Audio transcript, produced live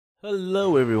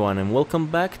Hello everyone and welcome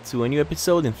back to a new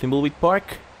episode in Thimbleweed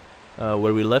Park.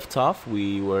 Where we left off,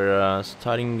 we were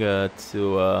starting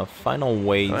to find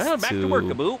ways back to work,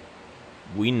 Kaboo.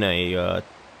 win a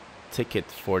ticket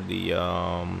for the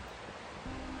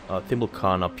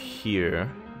Thimblecon up here.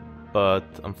 But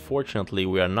unfortunately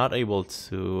we are not able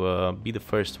to be the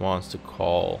first ones to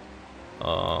call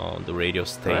the radio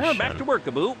station. Back to work,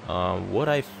 Kaboo.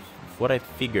 What I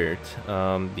figured,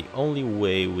 the only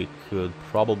way we could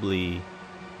probably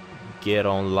get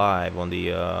on live on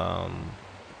the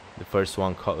first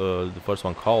one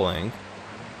calling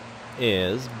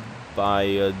is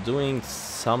by doing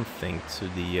something to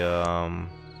the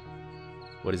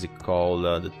what is it called,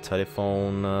 the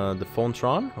telephone, the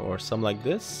Phonetron or something like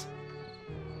this.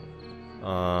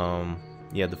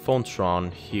 Yeah, the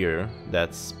Phonetron here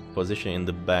that's positioned in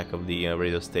the back of the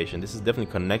radio station. This is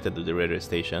definitely connected to the radio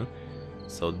station.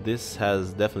 So this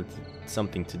has definitely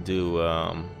something to do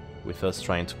with us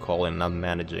trying to call and not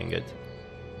managing it.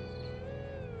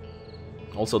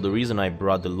 Also, the reason I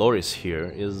brought Dolores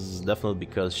here is definitely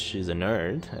because she's a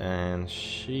nerd and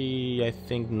she, I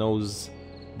think, knows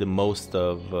the most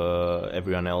of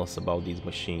everyone else about these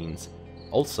machines.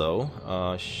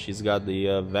 Also, she's got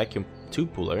the vacuum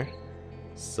tube puller,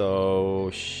 so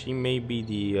she may be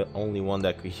the only one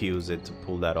that could use it to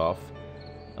pull that off.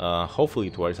 Hopefully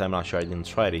it works. I'm not sure, I didn't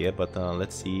try it yet, but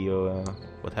let's see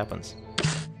what happens.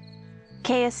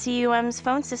 KSCUM's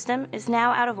phone system is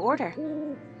now out of order.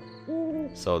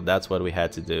 So that's what we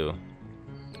had to do.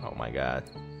 Oh my god.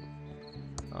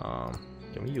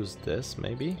 Can we use this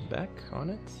maybe back on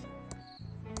it?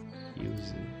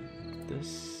 Use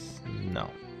this? No.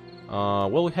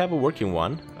 Well, we have a working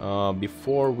one.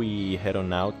 Before we head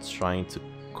on out trying to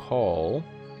call,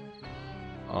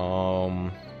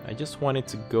 I just wanted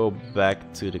to go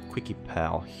back to the Quickie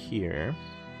Pal here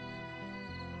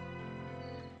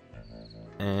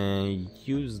and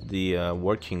use the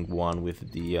working one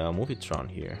with the Movietron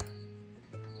here.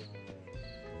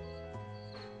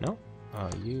 No?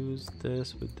 Use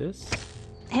this with this.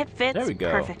 It fits there we go.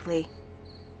 Perfectly.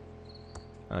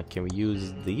 Can we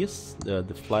use these, the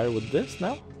flyer with this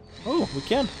now? Oh, we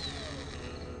can.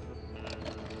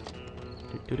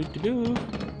 Give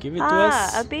it to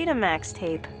us. A Betamax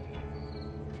tape.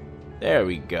 There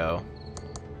we go.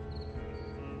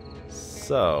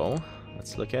 So,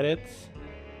 let's look at it.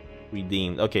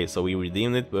 Redeemed. Okay, so we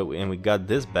redeemed it, and we got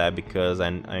this back because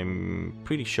I'm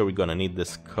pretty sure we're gonna need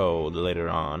this code later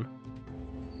on.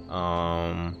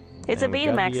 It's a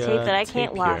Betamax tape that I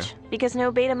can't watch because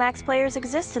no Betamax players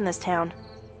exist in this town.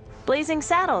 Blazing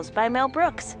Saddles by Mel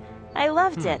Brooks. I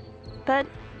loved it, but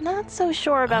not so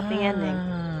sure about the ending.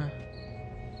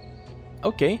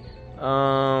 Okay.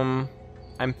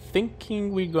 I'm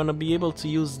thinking we're gonna be able to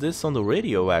use this on the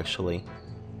radio actually.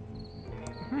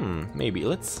 Maybe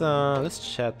let's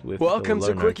chat with Welcome the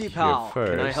to learner Quickie Pal.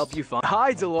 first. Can I help you find?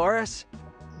 Hi, Dolores.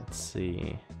 Let's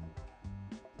see.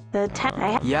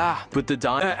 Yeah, with the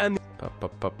and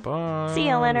See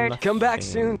ya, Leonard. Come back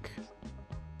soon.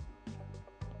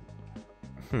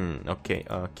 Okay.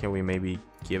 Can we maybe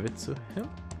give it to him?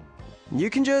 You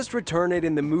can just return it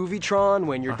in the Movietron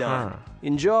when you're done.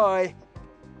 Enjoy.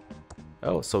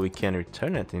 Oh, so we can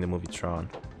return it in the Movietron.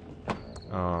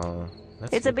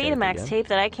 It's a Betamax tape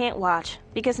that I can't watch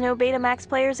because no Betamax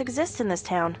players exist in this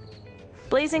town.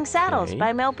 Blazing Saddles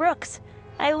by Mel Brooks.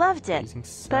 I loved it,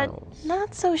 but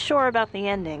not so sure about the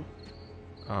ending.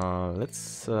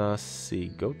 Let's see.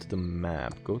 Go to the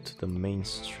map. Go to the main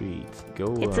street.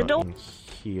 Go in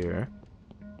here.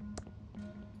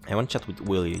 I want to chat with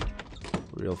Willie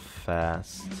real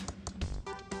fast.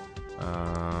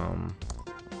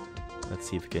 Let's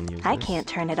see if we can use I this. can't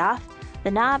turn it off. The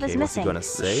knob is missing. What's he gonna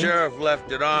say? The sheriff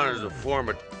left it on as a form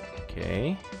of...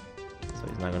 Okay. So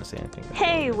he's not gonna say anything.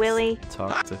 Hey, Let's Willie.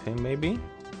 talk to him maybe.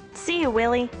 See you,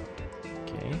 Willie.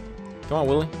 Okay. Come on,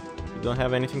 Willie. You don't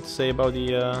have anything to say about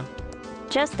the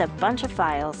Just a bunch of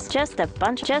files. Just a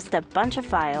bunch of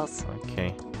files.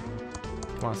 Okay.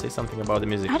 Come on, say something about the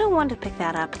music. I don't want to pick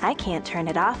that up. I can't turn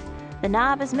it off. The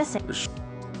knob is missing.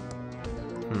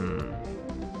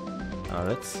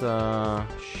 Let's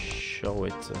show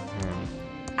it to him.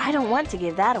 I don't want to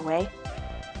give that away.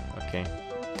 Okay.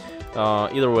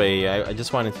 Either way, I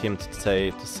just wanted him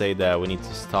to say that we need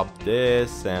to stop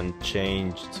this and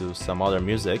change to some other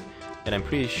music, and I'm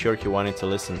pretty sure he wanted to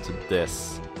listen to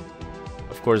this.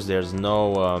 Of course, there's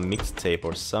no mixtape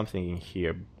or something in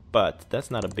here, but that's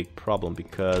not a big problem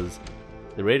because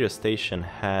the radio station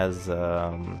has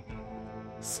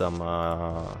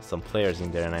some players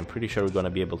in there, and I'm pretty sure we're gonna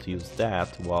be able to use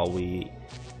that while we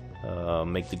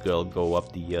make the girl go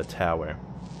up the tower.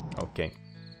 Okay.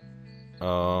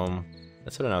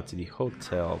 Let's head on out to the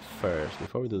hotel first.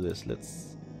 Before we do this,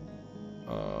 let's...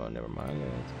 never mind.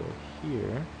 Let's go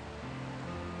here.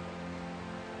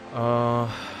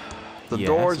 The yeah,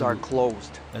 doors are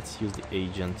closed. Let's use the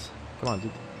agent. Come on,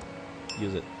 dude.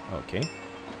 Use it. Okay.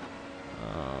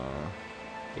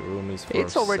 The room is floor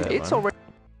 7. It's already.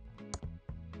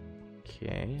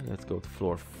 Okay, let's go to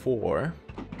floor 4.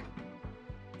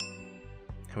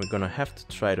 And we're gonna have to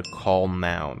try to call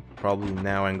now. Probably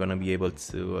now I'm gonna be able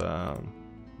to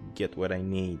get what I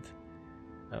need.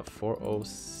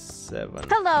 407.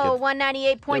 Hello,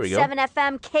 198.7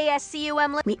 FM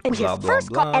KSCUM. We Blah, blah, first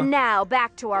blah. call, and now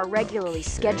back to our regularly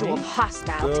scheduled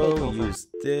hostile Go takeover. use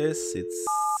this. It's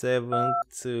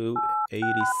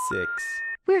 7286.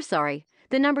 We're sorry.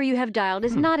 The number you have dialed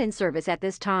is not in service at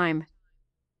this time.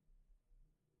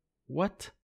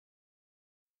 What?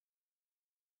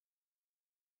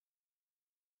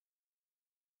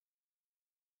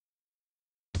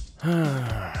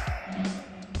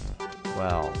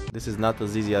 Well, this is not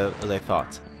as easy as I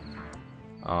thought.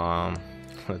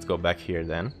 Let's go back here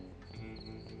then.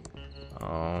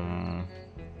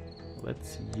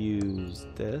 Let's use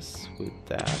this with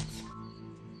that.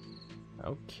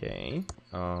 Okay.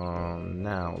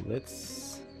 Now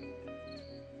let's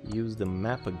use the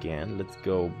map again. Let's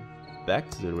go back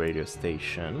to the radio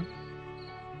station.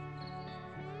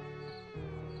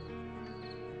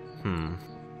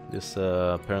 This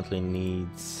apparently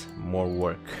needs more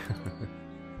work.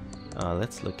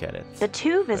 Let's look at it. The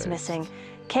tube is first. missing.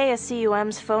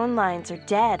 KSCUM's phone lines are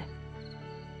dead.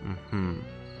 And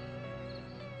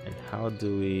how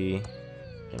do we...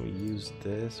 Can we use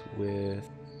this with...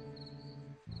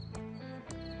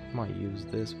 Might use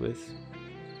this with...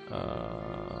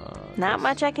 Not this.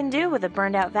 much I can do with a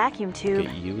burned out vacuum tube.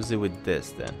 Okay, use it with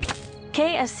this then.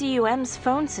 KSCUM's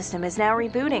phone system is now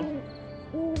rebooting.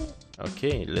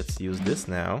 Okay, let's use this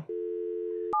now.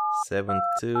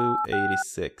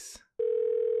 7286.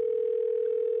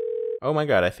 Oh my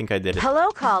god, I think I did it. Hello,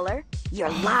 caller. You're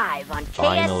live on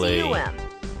Finally. KSCUM.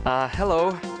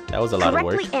 Hello. That was a lot of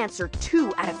work. Correctly answer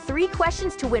 2 out of 3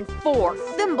 questions to win 4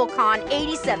 Thimblecon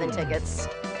 87 tickets.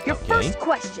 Your Okay. first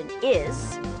question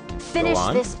is, finish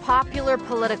on. this popular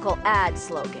political ad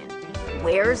slogan.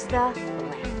 Where's the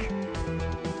blank?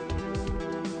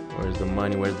 Where's the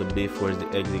money? Where's the beef? Where's the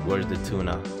egg? Where's the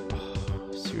tuna?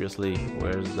 Oh, seriously,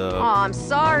 where's the... Oh, I'm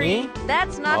sorry. money?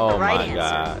 That's not Oh the right my answer.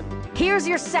 God. Here's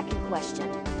your second question.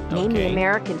 Name the Okay.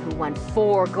 American who won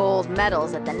 4 gold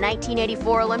medals at the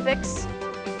 1984 Olympics.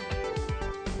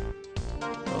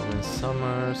 Calvin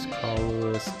Summers,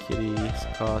 Carlos, Kitty,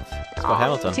 Scott. Scott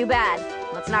Hamilton. Too bad.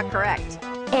 That's not correct.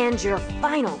 And your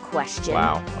final question.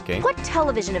 Wow, okay. What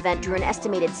television event drew an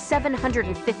estimated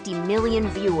 750 million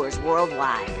viewers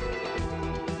worldwide?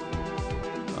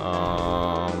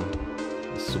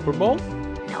 Super Bowl?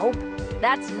 Nope,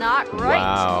 that's not right.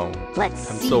 Wow. Let's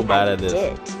I'm see so how bad you at this.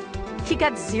 did. You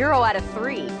got 0 out of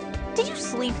 3. Did you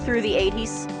sleep through the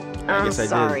 80s? I'm guess I did.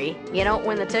 sorry. You don't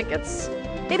win the tickets.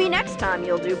 Maybe next time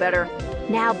you'll do better.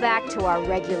 Now back to our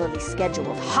regularly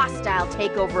scheduled hostile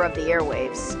takeover of the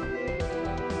airwaves.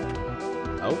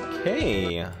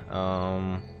 Okay.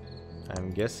 I'm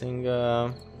guessing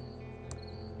we're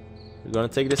gonna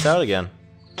take this out again.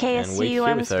 And wait here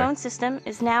with KSCUM's her. phone system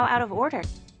is now out of order.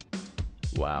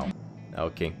 Wow.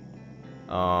 Okay.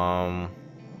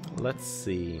 Let's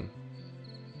see.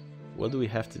 What do we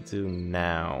have to do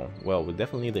now? Well, we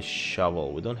definitely need a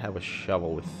shovel. We don't have a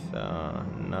shovel with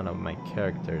none of my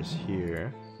characters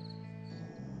here.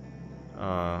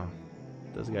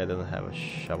 This guy doesn't have a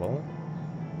shovel.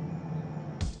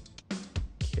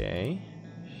 Okay.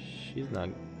 She's not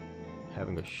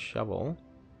having a shovel.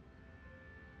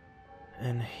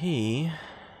 And he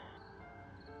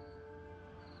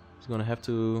is gonna have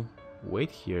to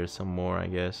wait here some more, I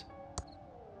guess.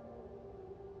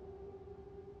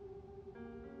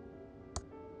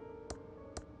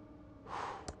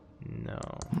 No.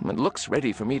 It looks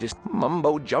ready for me to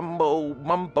mumbo jumbo,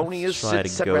 mumbonius, Let's try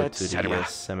to go etc., to the etc.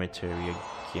 cemetery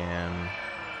again.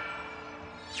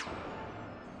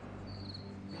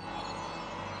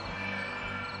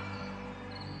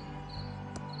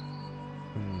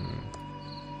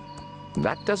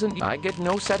 That doesn't... I get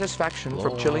no satisfaction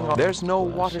from chilling off. There's no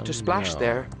water to splash no.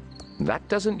 there. That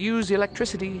doesn't use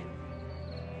electricity.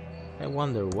 I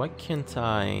wonder, why can't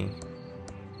I...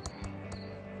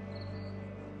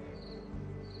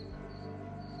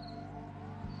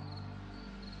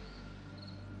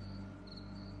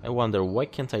 I wonder, why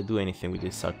can't I do anything with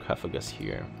this sarcophagus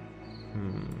here?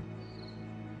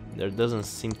 There doesn't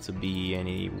seem to be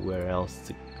anywhere else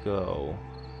to go.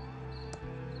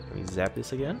 Can we zap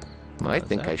this again? I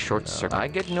think I short-circuit. I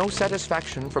get no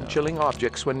satisfaction from chilling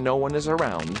objects when no one is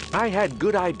around. I had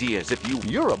good ideas if you...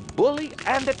 You're a bully,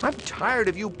 and I'm tired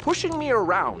of you pushing me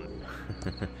around.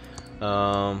 You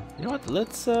know what?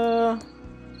 Let's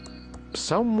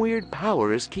Some weird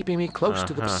power is keeping me close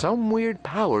to the... Some weird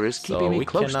power is keeping me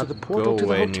close to the portal to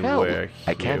the hotel.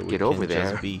 I can't get over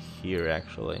there. Just be here,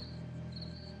 actually.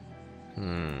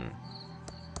 Can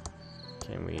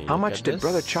we How much did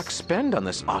Brother Chuck spend on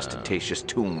this ostentatious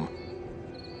tomb?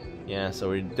 Yeah, so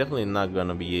we're definitely not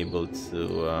gonna be able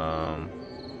to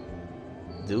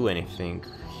do anything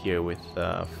here with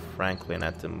Franklin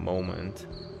at the moment.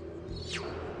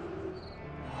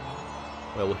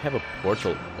 Well, we have a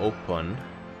portal open,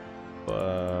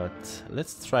 but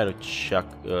let's try to chat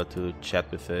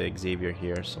with Xavier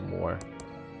here some more.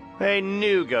 Hey,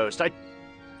 new ghost.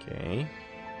 Okay.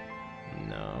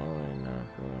 No, not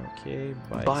okay.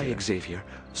 Bye, Xavier.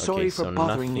 Sorry for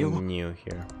bothering you. Nothing new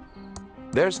here.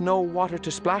 There's no water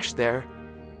to splash there.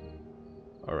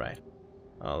 All right.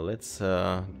 Let's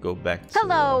go back to...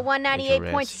 Hello,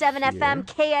 198.7 FM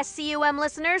KSCUM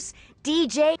listeners.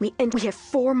 DJ, and we have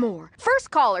 4 more.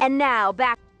 First caller, and now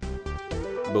back.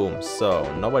 Boom.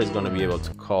 So nobody's gonna be able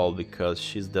to call because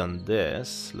she's done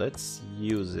this. Let's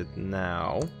use it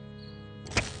now.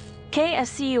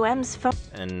 KSCUM's phone.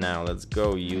 And now let's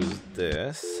go use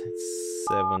this. It's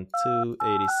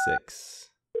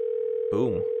 7286.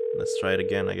 Boom. Let's try it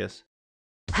again, I guess.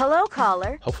 Hello,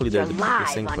 caller. Hopefully there's You're the live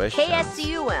same on question.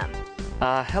 KSCUM.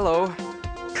 Hello.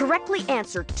 Correctly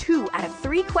answer 2 out of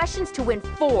 3 questions to win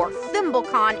 4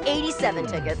 Thimblecon 87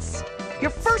 tickets. Your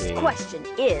first question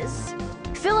is,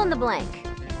 fill in the blank.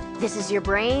 This is your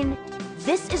brain.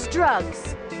 This is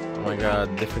drugs. Oh my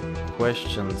god, different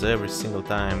questions every single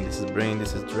time. This is brain,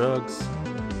 this is drugs.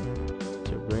 This is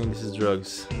your brain, this is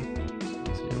drugs. This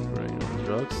is your brain on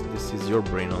drugs. This is your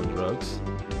brain on drugs.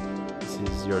 This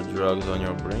is your drugs on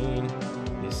your brain.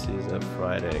 This is a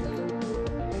fried egg.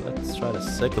 Let's try the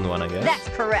second one, I guess. That's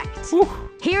correct. Whew.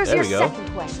 Here's There your we go. second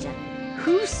question.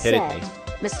 Who said,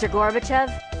 Mr.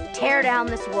 Gorbachev, tear down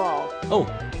this wall? Oh,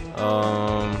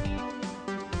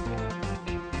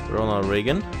 Ronald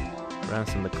Reagan,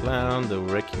 Ransom the Clown, the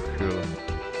Wrecking Crew.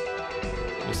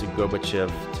 Mr. Gorbachev,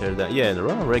 tear down. Yeah, the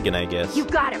Ronald Reagan, I guess. You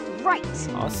got it right.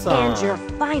 Awesome. And your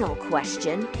final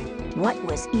question, what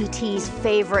was E.T.'s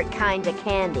favorite kind of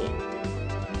candy?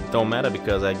 Don't matter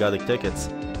because I got the tickets.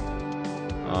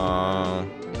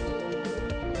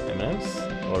 M&M's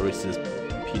or Reese's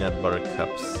peanut butter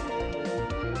cups.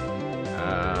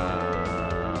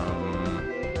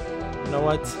 You know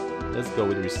what? Let's go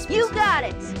with Reese's Pieces. You got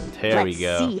it. There we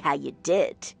go. Let's see how you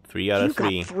did. 3 out of 3.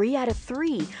 You got 3 out of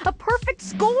 3. A perfect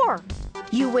score.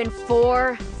 You win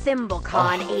 4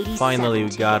 Thimblecon 87 finally we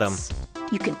got them.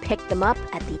 You can pick them up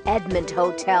at the Edmond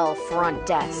Hotel front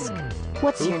desk.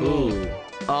 What's your name?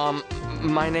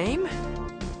 My name?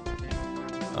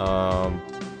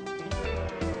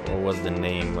 What was the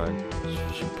name?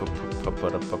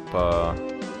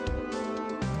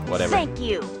 Whatever. Thank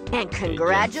you, and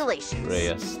congratulations.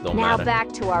 Reyes, don't now matter.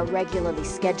 back to our regularly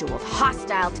scheduled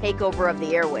hostile takeover of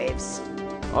the airwaves.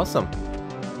 Awesome.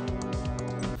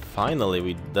 Finally,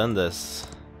 we done this.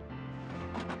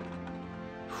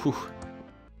 Whew.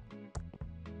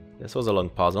 This was a long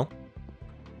puzzle.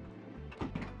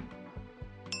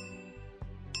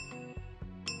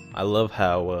 I love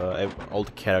how all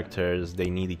the characters, they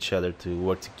need each other to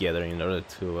work together in order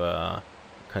to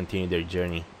continue their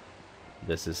journey.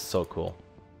 This is so cool.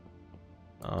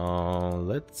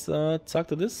 Let's talk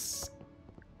to this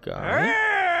guy.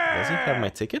 Does he have my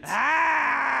tickets?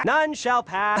 None shall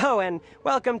pass. Oh, and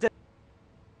welcome to...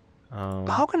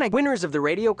 How can I... Winners of the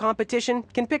radio competition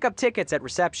can pick up tickets at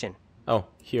reception. Oh,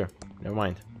 here. Never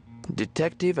mind.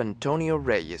 Detective Antonio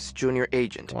Reyes, Junior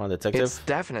Agent. Come on, detective. It's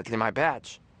definitely my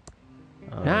badge.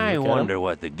 I wonder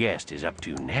what the guest is up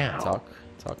to now. Talk.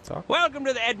 Welcome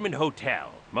to the Edmond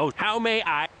Hotel. How may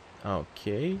I...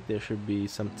 Okay, there should be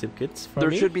some tickets for There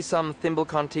me. should be some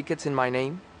Thimblecon tickets in my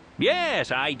name.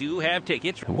 Yes, I do have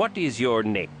tickets. What is your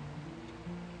name?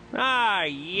 Ah,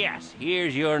 yes,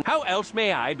 here's your... How else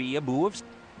may I be a boo of...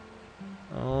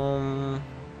 Nothing.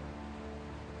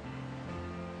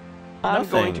 I'm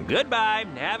going to... Goodbye.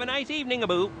 Have a nice evening,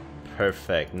 Abu.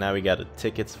 Perfect. Now we got the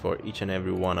tickets for each and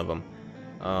every one of them.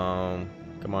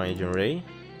 Come on, Agent Ray.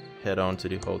 Head on to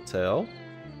the hotel.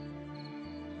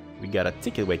 We got a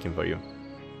ticket waiting for you.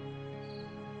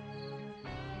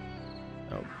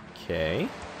 Okay.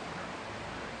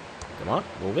 Come on,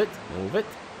 move it.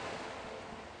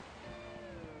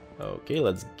 Okay,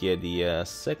 let's get the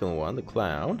second one, the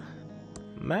clown.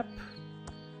 Map.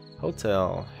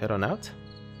 Hotel. Head on out.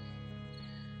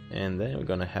 And then we're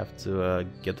gonna have to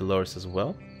get Dolores as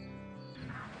well.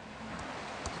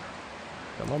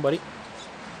 Come on, buddy.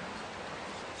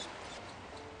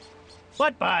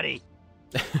 What body?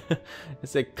 I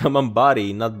said come on,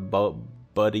 body, not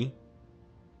buddy.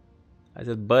 I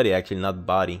said buddy, actually, not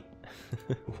body.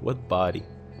 What body?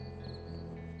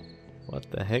 What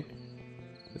the heck?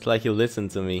 It's like you listen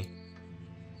to me.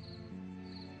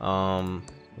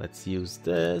 Let's use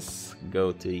this.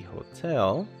 Go to the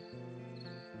hotel.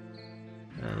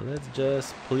 And let's just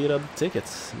split up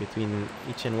tickets between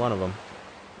each and one of them.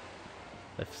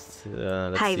 Let's see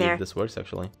there. if this works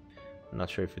actually. I'm not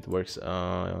sure if it works.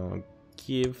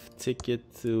 Give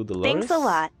ticket to Dolores. Thanks a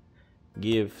lot.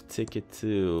 Give ticket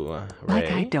to Ray.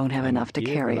 Like I don't have enough to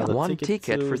carry. One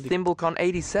ticket for Thimblecon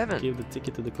 87. Give the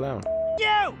ticket to the clown.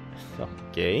 You!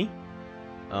 Okay.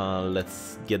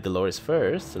 Let's get Dolores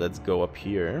first. So let's go up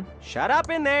here. Shut up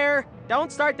in there!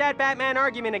 Don't start that Batman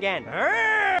argument again.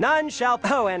 None shall.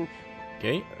 Oh, and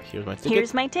Okay, here's my ticket.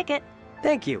 Here's my ticket.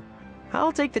 thank you.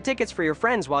 I'll take the tickets for your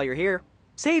friends while you're here.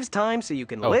 Saves time so you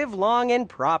can live long and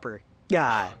proper.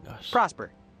 Gosh.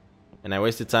 Prosper. And I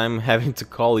wasted time having to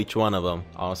call each one of them.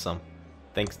 Awesome.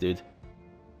 Thanks, dude.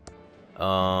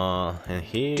 And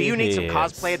here. Do you need some is-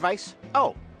 cosplay advice?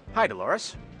 Oh, hi,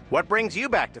 Dolores. What brings you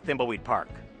back to Thimbleweed Park?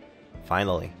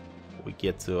 Finally, we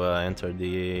get to enter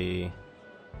the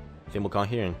Thimblecon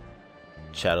here and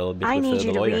chat a little bit I with need the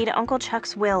you to lawyer. read Uncle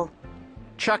Chuck's will.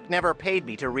 Chuck never paid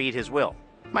me to read his will.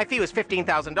 My fee was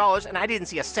 $15,000, and I didn't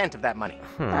see a cent of that money.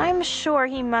 I'm sure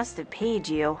he must have paid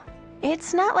you.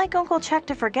 It's not like Uncle Chuck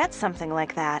to forget something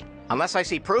like that. Unless I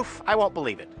see proof, I won't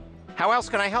believe it. How else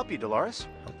can I help you, Dolores?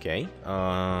 Okay.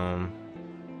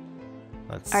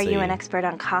 Let's Are see. you an expert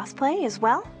on cosplay as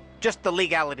well? Just the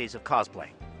legalities of cosplay.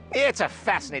 It's a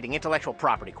fascinating intellectual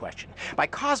property question. By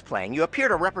cosplaying, you appear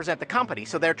to represent the company,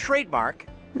 so their trademark...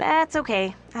 That's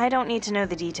okay. I don't need to know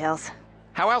the details.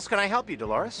 How else can I help you,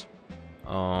 Dolores?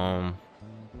 Bye.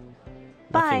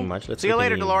 Nothing much. Let's See you look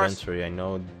later, in the Dolores. inventory. I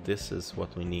know this is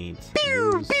what we need.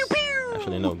 Use...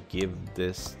 Actually, no. Give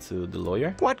this to the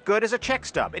lawyer. What good is a check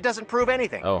stub? It doesn't prove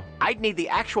anything. Oh. I'd need the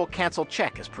actual canceled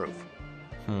check as proof.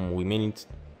 We may need to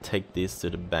take this to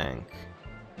the bank.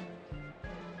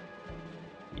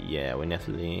 Yeah, we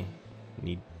definitely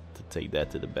need to take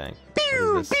that to the bank.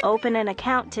 What is this? Open an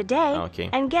account today Okay.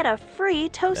 and get a free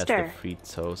That's toaster. the free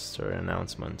toaster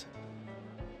announcement.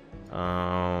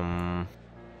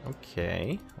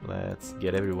 Okay, let's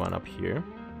get everyone up here.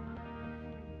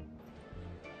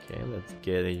 Okay, let's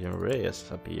get Agent Reyes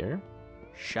up here.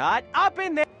 Shut up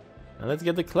in there! And let's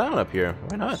get the clown up here.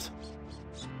 Why not?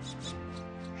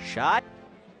 Shut.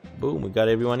 Boom, we got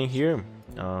everyone in here.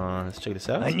 Let's check this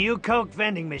out. A new Coke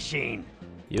vending machine.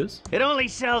 Use? It only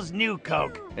sells new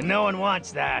Coke, and no one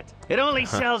wants that. It only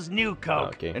sells new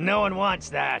Coke, Okay. and no one wants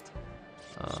that.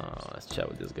 Let's chat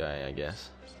with this guy, I guess.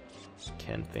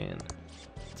 Finn.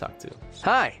 Talk to.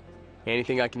 Hi.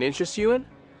 Anything I can interest you in?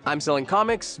 I'm selling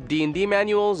comics, D&D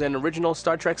manuals, and original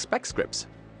Star Trek spec scripts.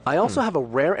 I also have a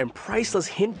rare and priceless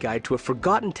hint guide to a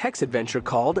forgotten text adventure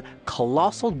called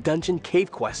Colossal Dungeon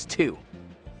Cave Quest 2.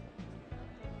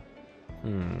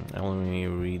 I only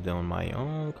read on my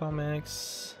own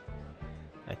comics.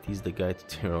 I tease the guy to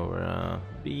turn over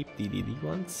beep DDD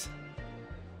once.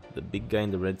 The big guy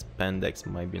in the red spandex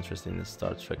might be interested in the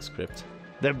Star Trek script.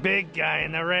 The big guy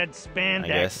in the red I spandex.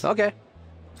 guess. Okay.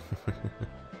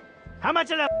 How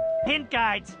much are the hint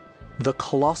guides? The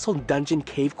Colossal Dungeon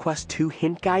Cave Quest 2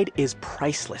 hint guide is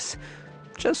priceless.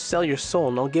 Just sell your soul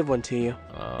and I'll give one to you.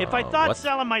 If I thought what?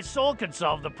 selling my soul could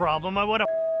solve the problem, I would have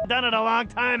done it a long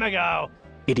time ago.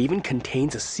 It even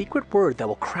contains a secret word that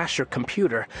will crash your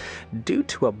computer due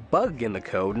to a bug in the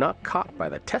code not caught by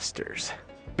the testers.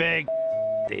 Big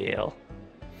deal.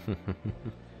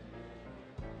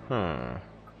 Huh.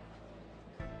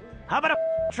 How about a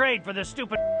trade for the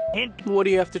stupid hint? What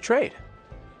do you have to trade?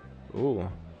 Ooh.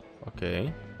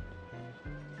 Okay.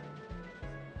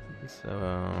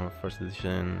 So, first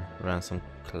edition Ransom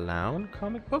Clown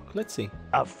comic book? Let's see.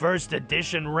 A first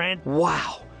edition rent?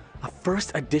 Wow! A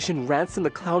first edition Ransom the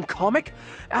Clown comic?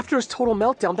 After his total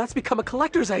meltdown, that's become a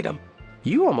collector's item.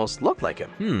 You almost look like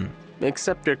him.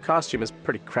 Except your costume is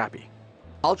pretty crappy.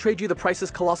 I'll trade you the priceless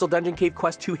Colossal Dungeon Cave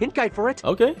Quest 2 hint guide for it.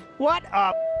 Okay. What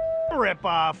a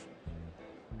ripoff.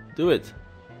 Do it.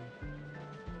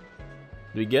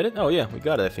 Do we get it? Oh yeah, we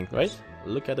got it I think, right?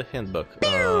 Look at the handbook.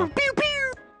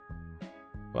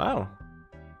 Wow.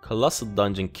 Colossal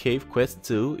Dungeon Cave Quest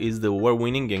 2 is the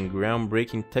award-winning and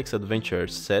groundbreaking text adventure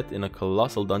set in a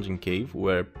colossal dungeon cave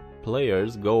where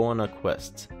players go on a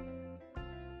quest.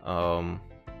 I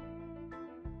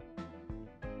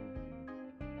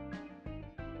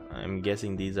I'm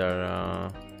guessing these are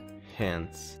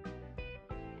hints.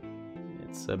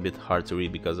 It's a bit hard to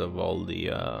read because of all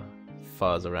the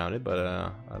fuzz around it, but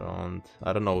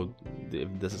I don't know if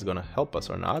this is gonna help us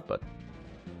or not, but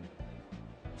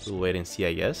we'll wait and see,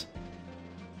 I guess.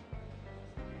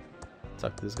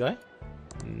 Talk to this guy?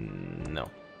 No.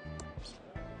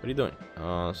 What are you doing?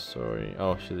 Oh, sorry.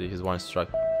 Oh, he's one struck.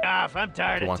 Off, I'm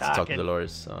tired He of wants to talk to talking.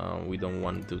 Dolores. We don't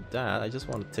want to do that. I just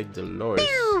want to take Dolores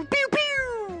Pew, pew,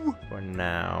 pew. for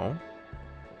now.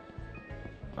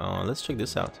 Let's check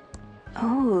this out.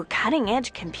 Oh,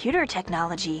 cutting-edge computer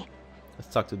technology. Let's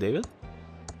talk to David.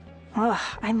 Ugh,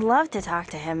 I'd love to talk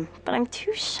to him, but I'm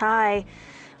too shy.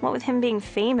 What with him being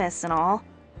famous and all.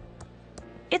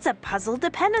 It's a puzzle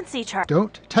dependency chart.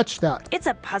 Don't touch that. It's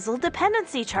a puzzle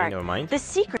dependency chart. Never mind. The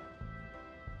secret.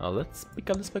 Let's pick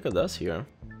up the speck of dust here.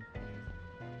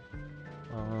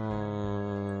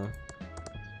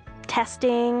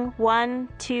 Testing. 1,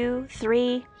 2,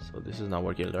 3. So this is not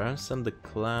working. Learn some the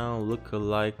clown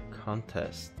look-alike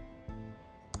contest.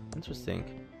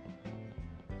 Interesting.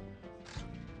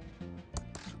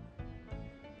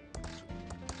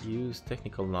 Use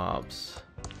technical knobs.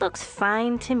 Looks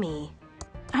fine to me.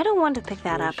 I don't want to pick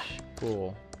that up.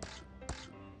 Pull.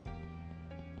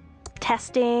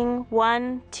 Testing.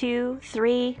 1, 2,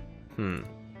 3.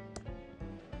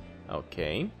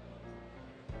 Okay.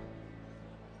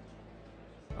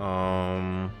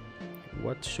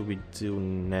 What should we do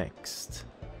next?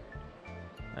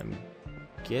 I'm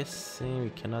guessing we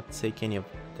cannot take any of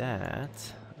that.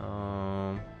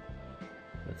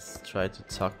 Let's try to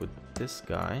talk with this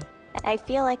guy. I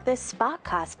feel like this Spock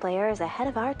cosplayer is ahead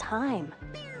of our time.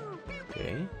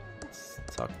 Okay, let's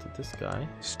talk to this guy.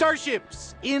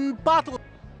 Starships in bottle.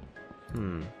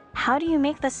 How do you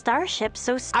make the starship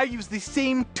so... I use the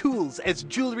same tools as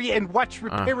jewelry and watch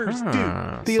repairers do.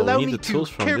 They So allow we need me the to tools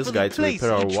from this carefully guy to place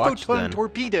repair our each watch photon then.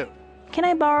 torpedo. Can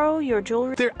I borrow your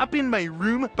jewelry? They're up in my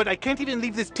room, but I can't even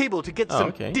leave this table to get some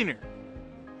okay. dinner.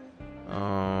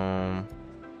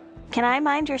 Can I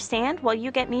mind your stand while you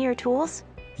get me your tools?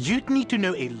 You'd need to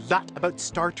know a lot about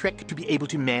Star Trek to be able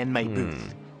to man my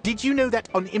booth. Did you know that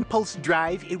on Impulse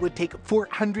Drive it would take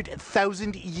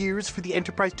 400,000 years for the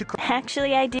Enterprise to crash?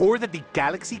 Actually, I did. Or that the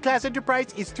Galaxy-class Enterprise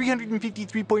is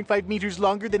 353.5 meters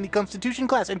longer than the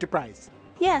Constitution-class Enterprise?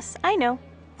 Yes, I know.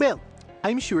 Well,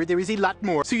 I'm sure there is a lot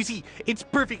more. So you see, it's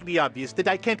perfectly obvious that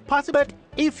I can't possibly... But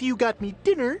if you got me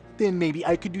dinner, then maybe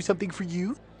I could do something for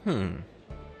you.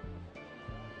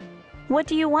 What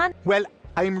do you want? Well,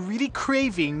 I'm really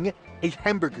craving a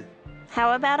hamburger.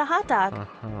 How about a hot dog?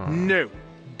 No,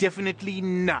 definitely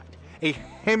not. A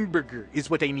hamburger is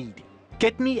what I need.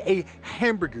 Get me a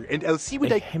hamburger and I'll see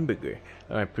what a hamburger.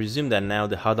 I presume that now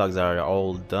the hot dogs are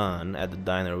all done at the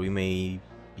diner. We may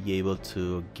be able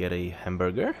to get a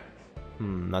hamburger.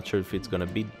 Not sure if it's gonna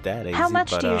be that easy. How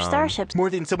much do your starships? More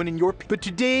than someone in your... But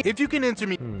today, if you can answer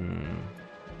me...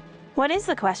 What is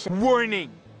the question? Warning!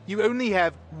 You only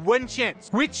have one chance.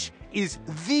 Which is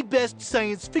the best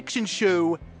science fiction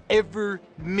show ever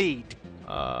made?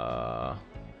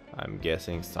 I'm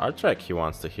guessing Star Trek he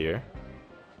wants to hear.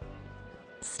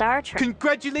 Star Trek.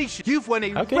 Congratulations! You've won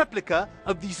a replica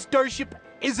of the Starship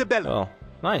Isabella. Oh,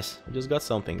 nice. We just got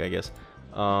something, I guess.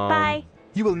 Bye.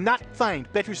 You will not find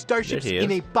better starships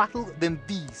in a bottle than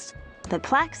these. The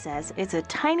plaque says it's a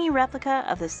tiny replica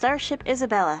of the Starship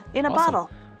Isabella in a bottle.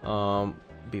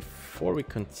 Before we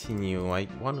continue, I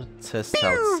want to test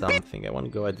out something. I want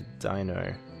to go at the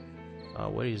diner.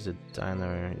 Where is the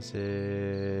diner? Is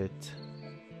it...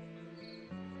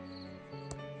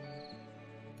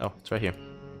 Oh, it's right here.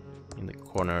 In the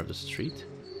corner of the street.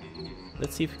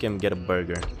 Let's see if we can get a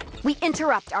burger. We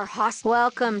interrupt our host.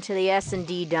 Welcome to the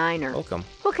S&D Diner. Welcome.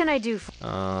 What can I do for...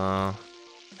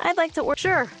 I'd like to order.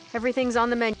 Sure, everything's on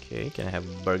the menu. Okay, can I have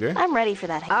a burger? I'm ready for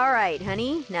that. All right,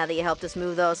 honey. Now that you helped us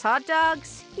move those hot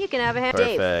dogs, you can have a ham.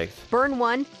 Perfect. Dave, burn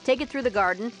one, take it through the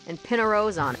garden, and pin a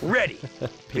rose on it. Ready.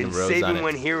 Been saving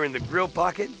one here in the grill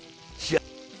pocket.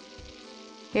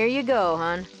 Here you go,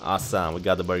 hon. Awesome, we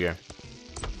got the burger.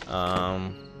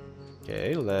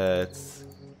 Okay, let's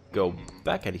go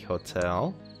back at the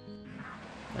hotel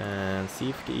and see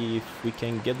if we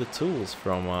can get the tools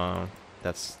from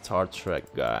that Star Trek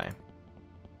guy.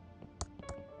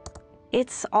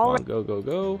 It's all right.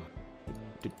 Go.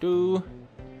 Do.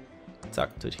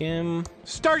 Talk to him.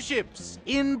 Starships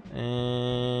in...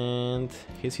 And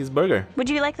here's his burger.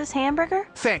 Would you like this hamburger?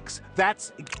 Thanks.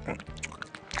 That's...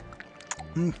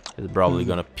 He's probably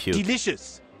gonna puke.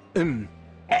 Delicious. Oh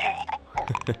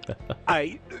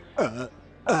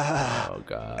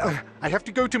god. I have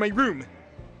to go to my room.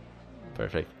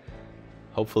 Perfect.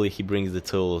 Hopefully he brings the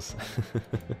tools.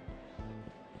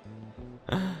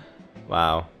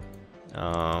 Wow.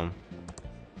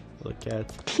 Look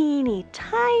at teeny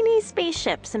tiny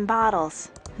spaceships and bottles.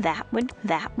 That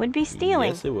would be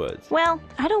stealing. Yes, it would. Well,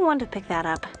 I don't want to pick that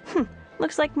up.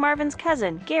 Looks like Marvin's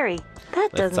cousin, Gary.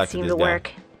 That doesn't seem to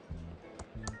work.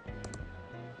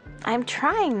 I'm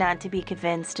trying not to be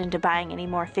convinced into buying any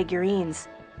more figurines.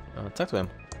 Talk to him.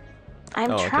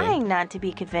 I'm trying not to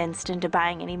be convinced into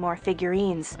buying any more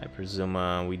figurines. I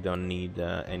presume we don't need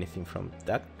anything from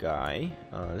that guy.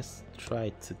 Let's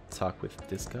try to talk with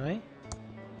this guy.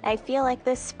 I feel like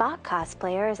this Spock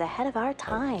cosplayer is ahead of our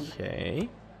time. Okay.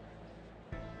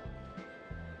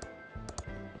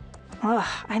 Ugh,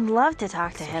 I'd love to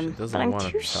talk to him, but I'm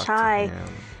too shy.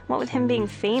 What with him being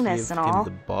famous and all.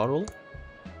 Give him the bottle?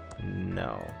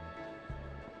 No.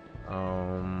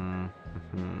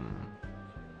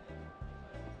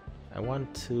 I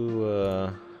want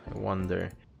to, I wonder.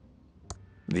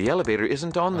 The elevator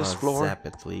isn't on this floor. Zap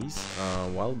it, please.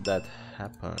 While that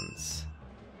happens,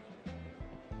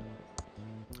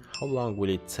 how long will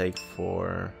it take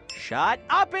for... Shut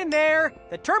up in there!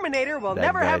 The Terminator will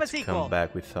never have a sequel. Come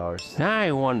back with ours.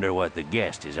 I wonder what the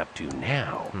guest is up to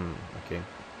now. Okay.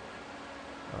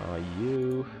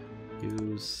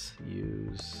 Use,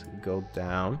 go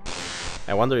down.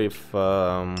 I wonder if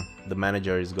the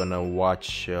manager is gonna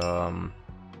watch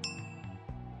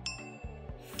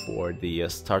for the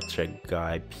Star Trek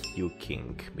guy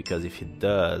puking, because if he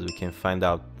does, we can find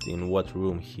out in what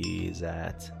room he is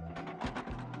at.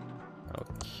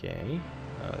 Okay,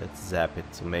 let's zap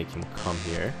it to make him come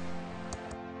here.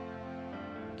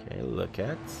 Okay, look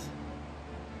at.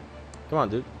 Come on,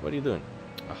 dude, what are you doing?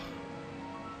 Ugh.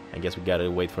 I guess we gotta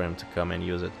wait for him to come and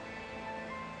use it.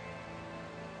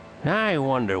 I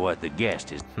wonder what the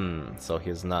guest is. So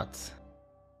he's not.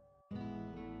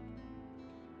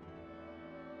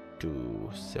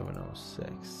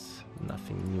 2706.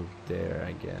 Nothing new there,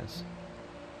 I guess.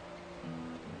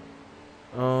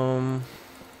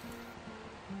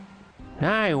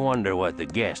 I wonder what the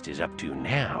guest is up to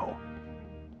now.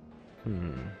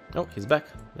 Oh, he's back.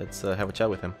 Let's have a chat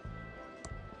with him.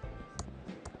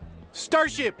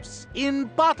 Starships in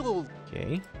bottles.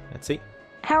 Okay, let's see.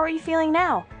 How are you feeling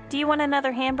now? Do you want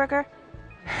another hamburger?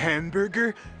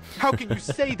 Hamburger? How can you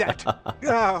say that?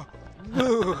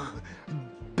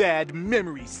 Bad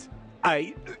memories.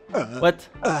 What?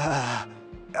 I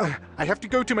have to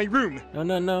go to my room.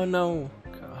 No.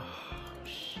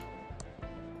 Gosh.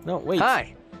 No, wait.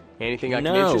 Hi. Anything I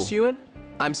can interest you in?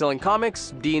 I'm selling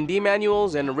comics, D&D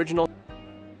manuals, and original...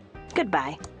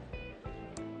 Goodbye.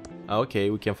 Okay,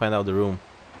 we can find out the room.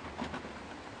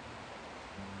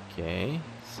 Okay,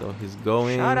 so he's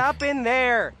going... Shut up in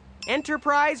there!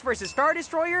 Enterprise versus Star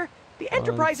Destroyer? The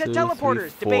Enterprise had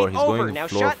teleporters. Debate over. Now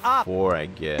shut up. 4, I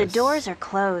guess. The doors are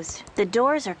closed. The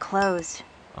doors are closed.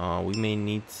 We may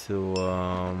need to,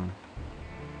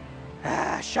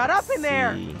 shut up in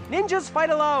there! Ninjas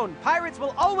fight alone. Pirates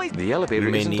will always... The elevator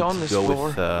isn't on this floor. We may need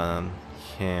to go with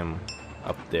him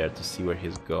up there to see where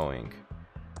he's going.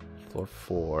 Floor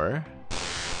 4.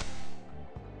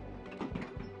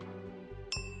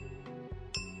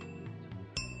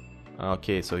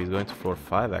 Okay, so he's going to floor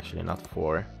 5 actually, not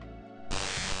 4.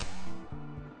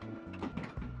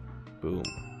 Boom.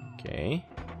 Okay.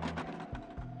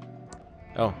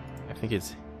 Oh, I think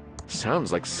it's...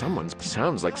 Sounds like someone's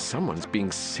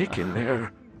being sick in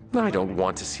there. I don't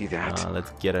want to see that.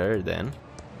 Let's get her then.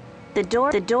 The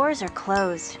doors are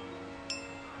closed.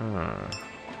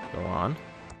 Go on.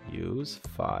 Use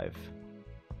 5.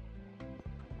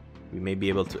 We may be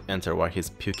able to enter while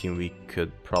he's puking. We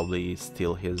could probably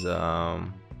steal his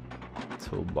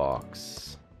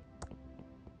toolbox.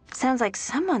 Sounds like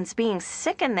someone's being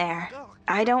sick in there.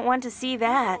 I don't want to see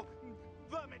that.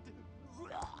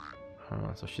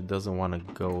 So she doesn't want to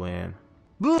go in.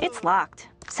 It's locked.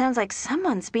 Sounds like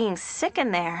someone's being sick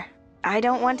in there. I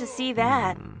don't want to see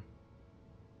that.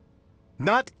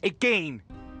 Not again.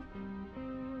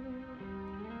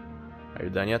 Are you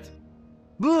done yet?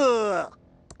 No.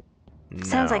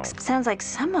 Sounds like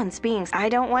someone's being... I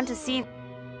don't want to see...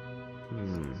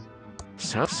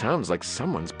 Sounds like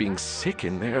someone's being sick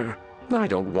in there. I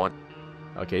don't want...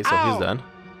 Okay, so he's done.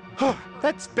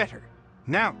 That's better.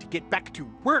 Now to get back to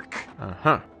work.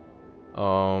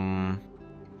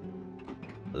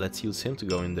 Let's use him to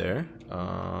go in there.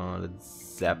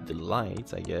 Let's zap the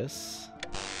lights, I guess.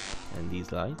 And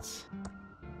these lights.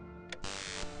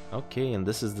 Okay, and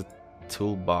this is the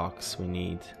toolbox we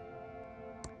need.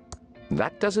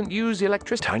 That doesn't use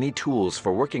electricity. Tiny tools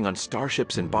for working on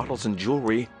starships and bottles and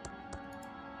jewelry.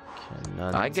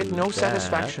 I get no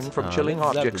satisfaction from chilling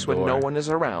objects when no one is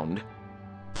around.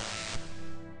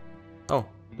 Oh,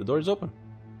 the door is open.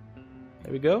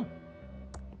 There we go.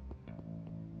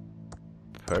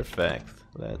 perfect.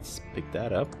 Let's pick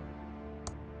that up.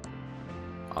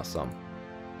 Awesome.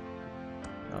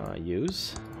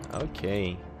 Use.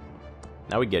 Okay.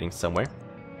 Now we're getting somewhere.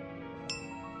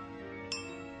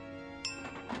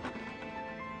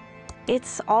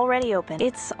 It's already open.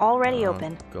 It's already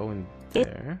open. Go in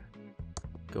there.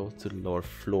 Go to the lower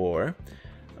floor.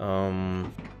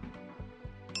 I'm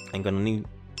gonna need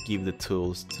give the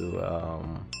tools to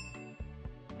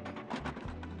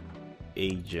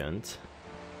Agent.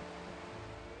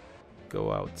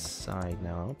 Go outside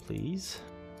now, please.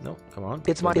 No, come on.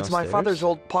 It's my father's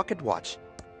old pocket watch.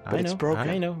 But it's broken.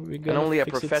 I know. We're gonna and only a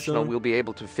fix professional will be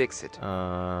able to fix it.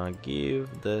 Give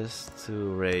this to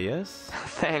Reyes.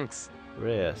 Thanks.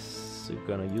 Reyes, you're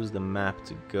gonna use the map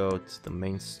to go to the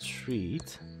main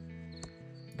street.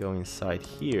 Go inside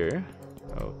here.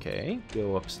 Okay,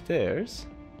 go upstairs.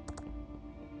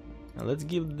 Now let's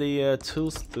give the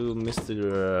tools to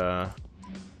Mr.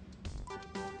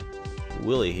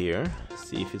 Willie here.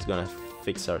 See if he's gonna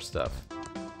fix our stuff.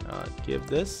 Give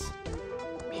this.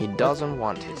 He doesn't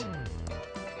want it.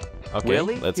 Okay,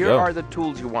 Willie, let's here go. are the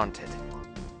tools you wanted.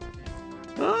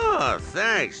 Ah,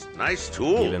 thanks. Nice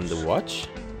tools. Give him the watch.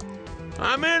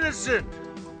 I'm innocent.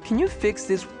 Can you fix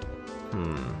this?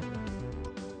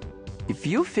 If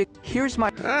you fix, here's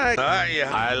my.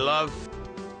 I love.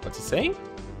 What's he saying?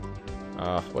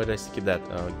 Why did I skip that?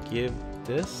 Give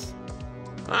this.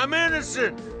 I'm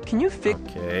innocent. Can you fix?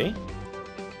 Okay.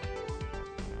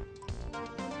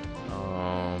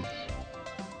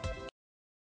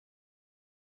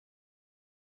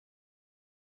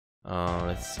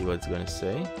 Let's see what it's gonna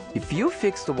say. If you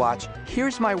fix the watch,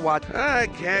 here's my watch. I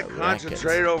can't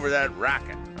concentrate over that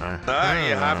racket.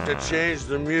 You have to change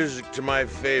the music to my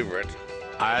favorite.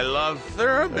 I love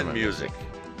theremin music.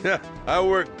 I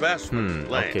work best with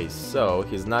playing. Okay, so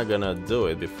he's not gonna do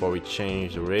it before we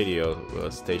change the radio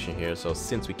station here. So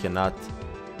since we cannot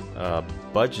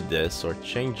budge this or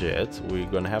change it, we're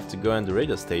gonna have to go on the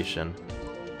radio station.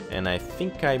 And I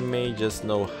think I may just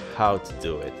know how to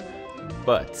do it.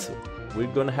 But we're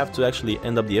gonna have to actually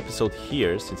end up the episode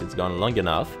here since it's gone long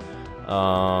enough.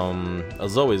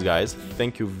 As always, guys,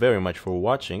 thank you very much for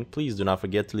watching. Please do not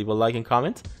forget to leave a like and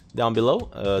comment down below.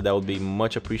 That would be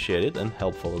much appreciated and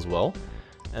helpful as well.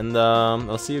 And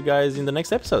I'll see you guys in the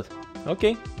next episode.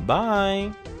 Okay,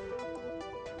 bye!